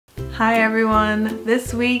Hi everyone.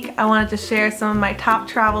 This week I wanted to share some of my top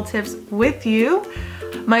travel tips with you.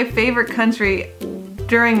 My favorite country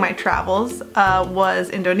during my travels was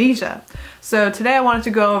Indonesia. So today I wanted to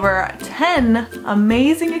go over 10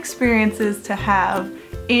 amazing experiences to have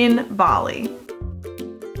in Bali.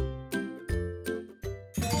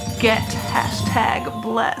 Get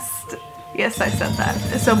 #blessed. Yes, I said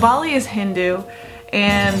that. So Bali is Hindu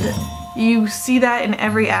and you see that in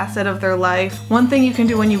every asset of their life. One thing you can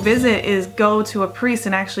do when you visit is go to a priest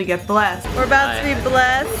and actually get blessed. We're about to be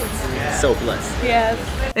blessed. So blessed. Yes.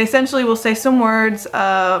 They essentially will say some words,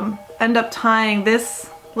 end up tying this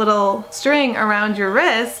little string around your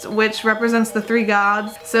wrist, which represents the 3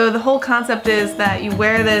 gods. So the whole concept is that you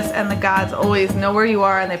wear this and the gods always know where you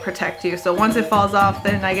are and they protect you. So once it falls off,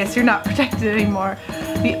 then I guess you're not protected anymore.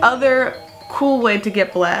 The other cool way to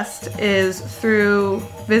get blessed is through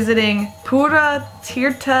visiting Pura,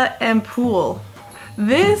 Tirtha, and Pool.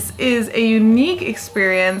 This is a unique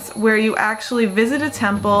experience where you actually visit a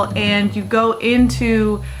temple and you go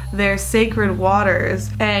into their sacred waters,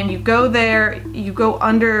 and you go there, you go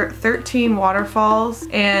under 13 waterfalls,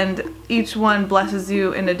 and each one blesses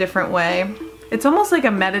you in a different way. It's almost like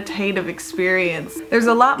a meditative experience. There's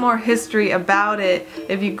a lot more history about it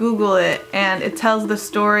if you Google it, and it tells the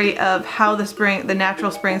story of how the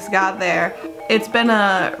natural springs got there. It's been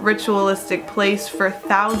a ritualistic place for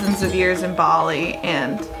thousands of years in Bali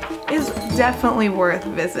and is definitely worth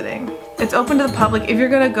visiting. It's open to the public. If you're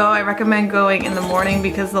gonna go, I recommend going in the morning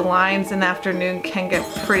because the lines in the afternoon can get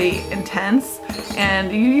pretty intense,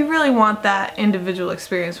 and you really want that individual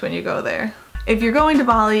experience when you go there. If you're going to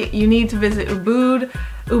Bali, you need to visit Ubud.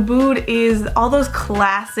 Ubud is all those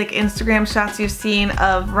classic Instagram shots you've seen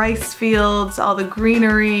of rice fields, all the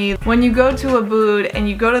greenery. When you go to Ubud and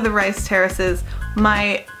you go to the rice terraces,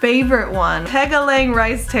 my favorite one, Pegalang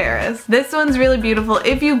Rice Terrace. This one's really beautiful.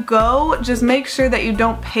 If you go, just make sure that you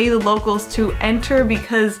don't pay the locals to enter,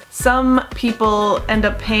 because some people end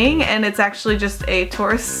up paying and it's actually just a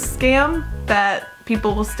tourist scam that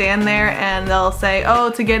people will stand there and they'll say, oh,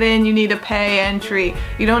 to get in you need to pay entry.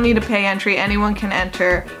 You don't need to pay entry, anyone can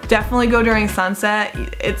enter. Definitely go during sunset,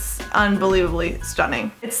 it's unbelievably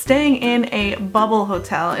stunning. It's staying in a bubble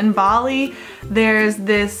hotel. In Bali, there's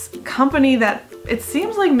this company that it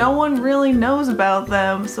seems like no one really knows about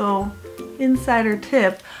them, so insider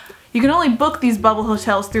tip. You can only book these bubble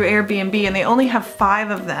hotels through Airbnb, and they only have 5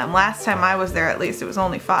 of them. Last time I was there, at least, it was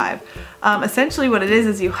only 5. Essentially what it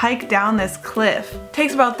is you hike down this cliff. It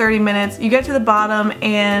takes about 30 minutes. You get to the bottom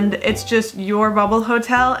and it's just your bubble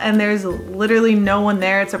hotel, and there's literally no one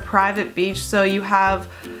there. It's a private beach, so you have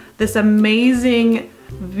this amazing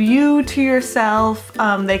view to yourself.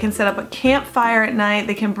 They can set up a campfire at night.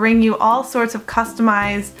 They can bring you all sorts of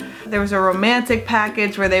customized. There was a romantic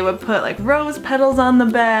package where they would put like rose petals on the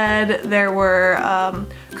bed. There were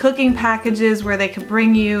cooking packages where they could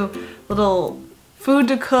bring you little food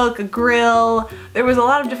to cook, a grill. There was a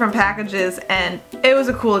lot of different packages and it was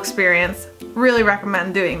a cool experience. Really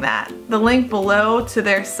recommend doing that. The link below to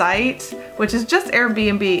their site, which is just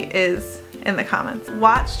Airbnb, is in the comments.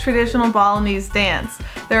 Watch traditional Balinese dance.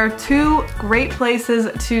 There are 2 great places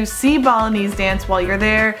to see Balinese dance while you're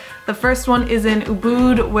there. The first one is in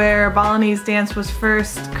Ubud, where Balinese dance was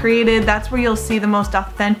first created. That's where you'll see the most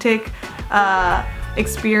authentic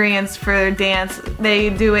experience for dance. They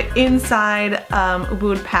do it inside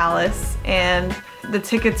Ubud Palace, and the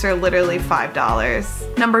tickets are literally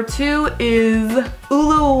 $5. Number 2 is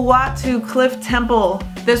Uluwatu Cliff Temple.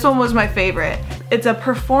 This one was my favorite. It's a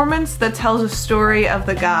performance that tells a story of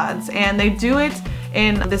the gods, and they do it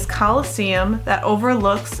in this coliseum that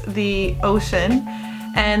overlooks the ocean,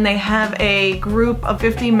 and they have a group of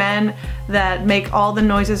 50 men that make all the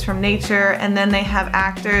noises from nature, and then they have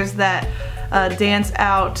actors that dance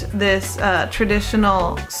out this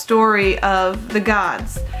traditional story of the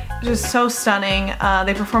gods. Just so stunning.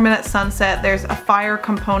 They perform it at sunset. There's a fire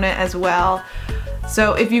component as well.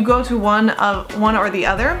 So if you go to one or the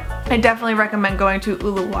other, I definitely recommend going to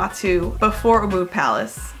Uluwatu before Ubud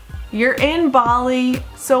Palace. You're in Bali,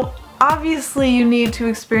 so obviously you need to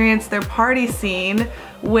experience their party scene,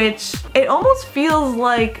 which it almost feels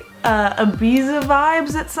like Ibiza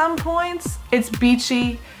vibes at some points. It's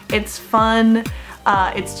beachy, it's fun,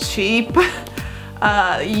 it's cheap.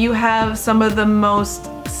 You have some of the most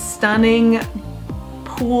stunning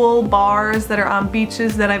pool bars that are on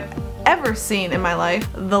beaches that I've ever seen in my life.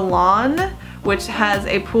 The lawn, which has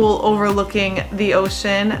a pool overlooking the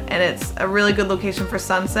ocean, and it's a really good location for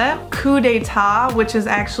sunset. Coup d'etat, which is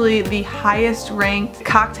actually the highest ranked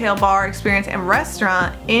cocktail bar experience and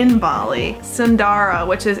restaurant in Bali. Sundara,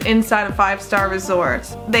 which is inside a 5-star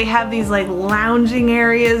resort. They have these like lounging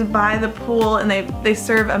areas by the pool, and they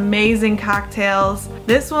serve amazing cocktails.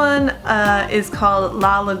 This one is called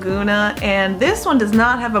La Laguna, and this one does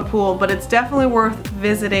not have a pool, but it's definitely worth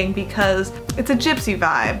visiting because it's a gypsy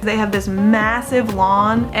vibe. They have this massive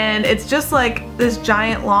lawn, and it's just like this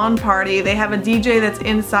giant lawn party. They have a DJ that's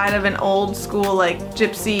inside of an old school like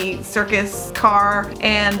gypsy circus car,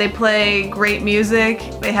 and they play great music.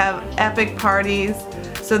 They have epic parties.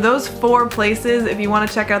 So those 4 places, if you want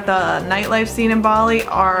to check out the nightlife scene in Bali,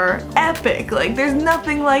 are epic. Like, there's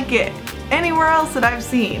nothing like it anywhere else that I've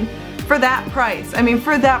seen for that price. I mean,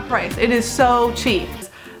 for that price, it is so cheap.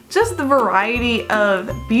 Just the variety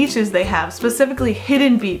of beaches they have, specifically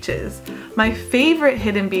hidden beaches. My favorite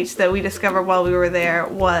hidden beach that we discovered while we were there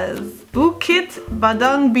was Bukit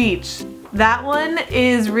Badung Beach. That one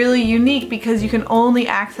is really unique because you can only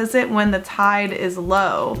access it when the tide is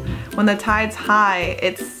low. When the tide's high,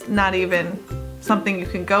 it's not even something you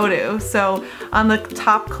can go to. So on the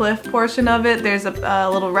top cliff portion of it, there's a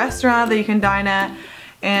little restaurant that you can dine at,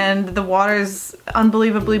 and the water's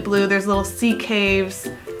unbelievably blue. There's little sea caves.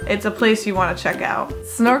 It's a place you want to check out.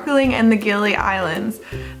 Snorkeling in the Gili Islands.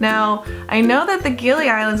 Now, I know that the Gili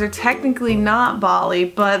Islands are technically not Bali,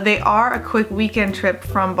 but they are a quick weekend trip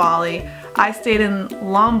from Bali. I stayed in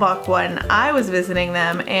Lombok when I was visiting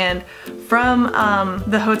them, and from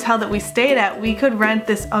the hotel that we stayed at, we could rent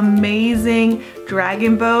this amazing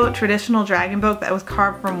dragon boat, traditional dragon boat that was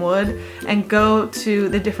carved from wood, and go to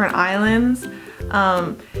the different islands.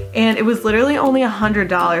 And it was literally only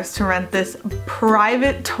 $100 to rent this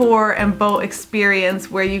private tour and boat experience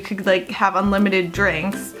where you could like have unlimited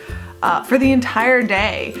drinks for the entire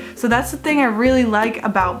day. So that's the thing I really like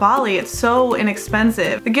about Bali. It's so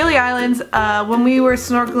inexpensive. The Gili Islands, when we were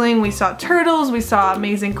snorkeling, we saw turtles, we saw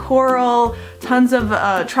amazing coral, tons of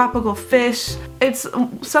tropical fish. It's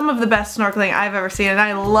some of the best snorkeling I've ever seen, and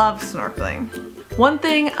I love snorkeling. One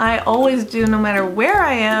thing I always do no matter where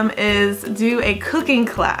I am is do a cooking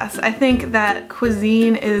class. I think that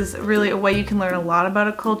cuisine is really a way you can learn a lot about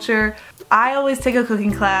a culture. I always take a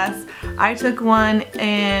cooking class. I took one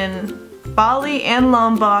in Bali and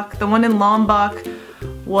Lombok. The one in Lombok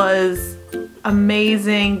was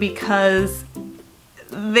amazing because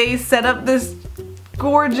they set up this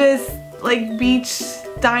gorgeous like beach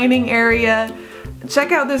dining area.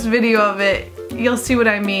 Check out this video of it. You'll see what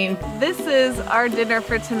I mean. This is our dinner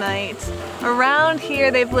for tonight. Around here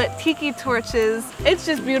they've lit tiki torches. It's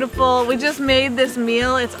just beautiful. We just made this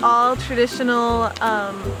meal. It's all traditional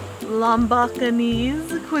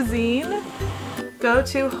Lombokanese cuisine. Go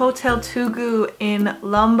to Hotel Tugu in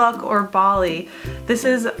Lombok or Bali. This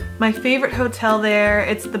is my favorite hotel there.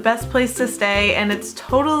 It's the best place to stay, and it's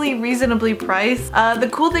totally reasonably priced. The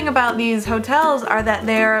cool thing about these hotels are that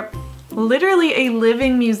they're literally a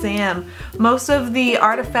living museum. Most of the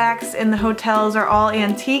artifacts in the hotels are all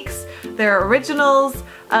antiques. They're originals,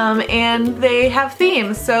 and they have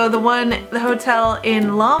themes. So the hotel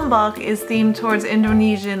in Lombok is themed towards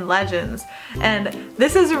Indonesian legends. And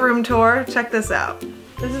this is a room tour. Check this out.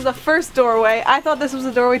 This is the first doorway. I thought this was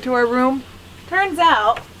a doorway to our room. Turns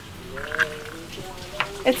out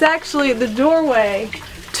it's actually the doorway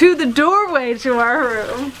to our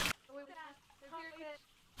room.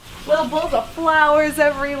 Little bowls of flowers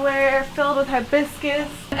everywhere, filled with hibiscus.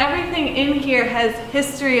 Everything in here has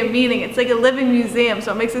history and meaning. It's like a living museum,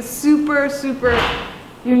 so it makes it super, super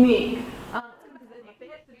unique.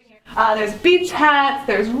 There's beach hats,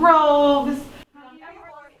 there's robes,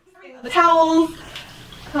 towels.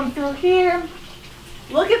 Come through here.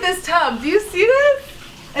 Look at this tub. Do you see this?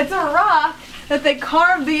 It's a rock that they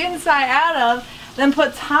carved the inside out of, then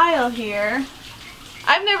put tile here.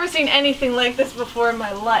 I've never seen anything like this before in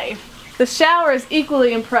my life. The shower is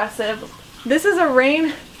equally impressive. This is a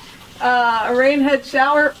rain head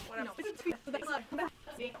shower.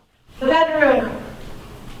 The bedroom.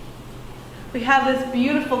 We have this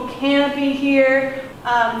beautiful canopy here.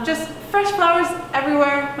 Just fresh flowers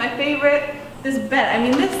everywhere. My favorite. This bed. I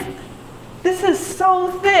mean, this is so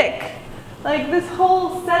thick. Like, this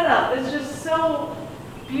whole setup is just so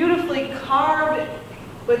beautifully carved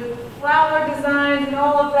with flower designs and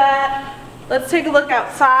all of that. Let's take a look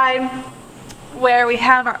outside where we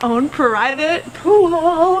have our own private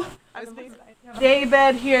pool. Day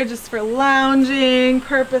bed here just for lounging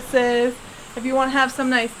purposes. If you want to have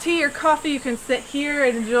some nice tea or coffee, you can sit here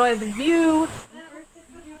and enjoy the view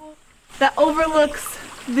that overlooks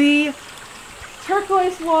the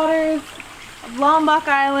turquoise waters of Lombok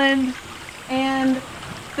Island, and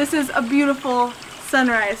this is a beautiful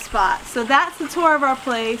sunrise spot. So that's the tour of our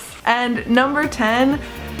place. And number 10,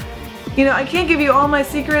 you know, I can't give you all my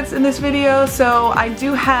secrets in this video, so I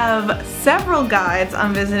do have several guides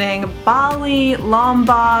on visiting Bali,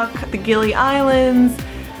 Lombok, the Gili Islands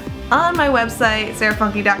on my website,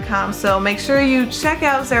 sarahfunky.com. So make sure you check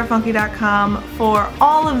out sarahfunky.com for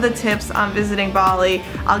all of the tips on visiting Bali.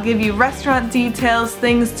 I'll give you restaurant details,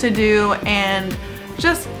 things to do, and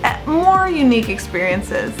just more unique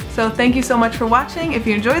experiences. So thank you so much for watching. If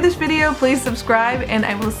you enjoyed this video, please subscribe, and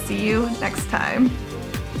I will see you next time.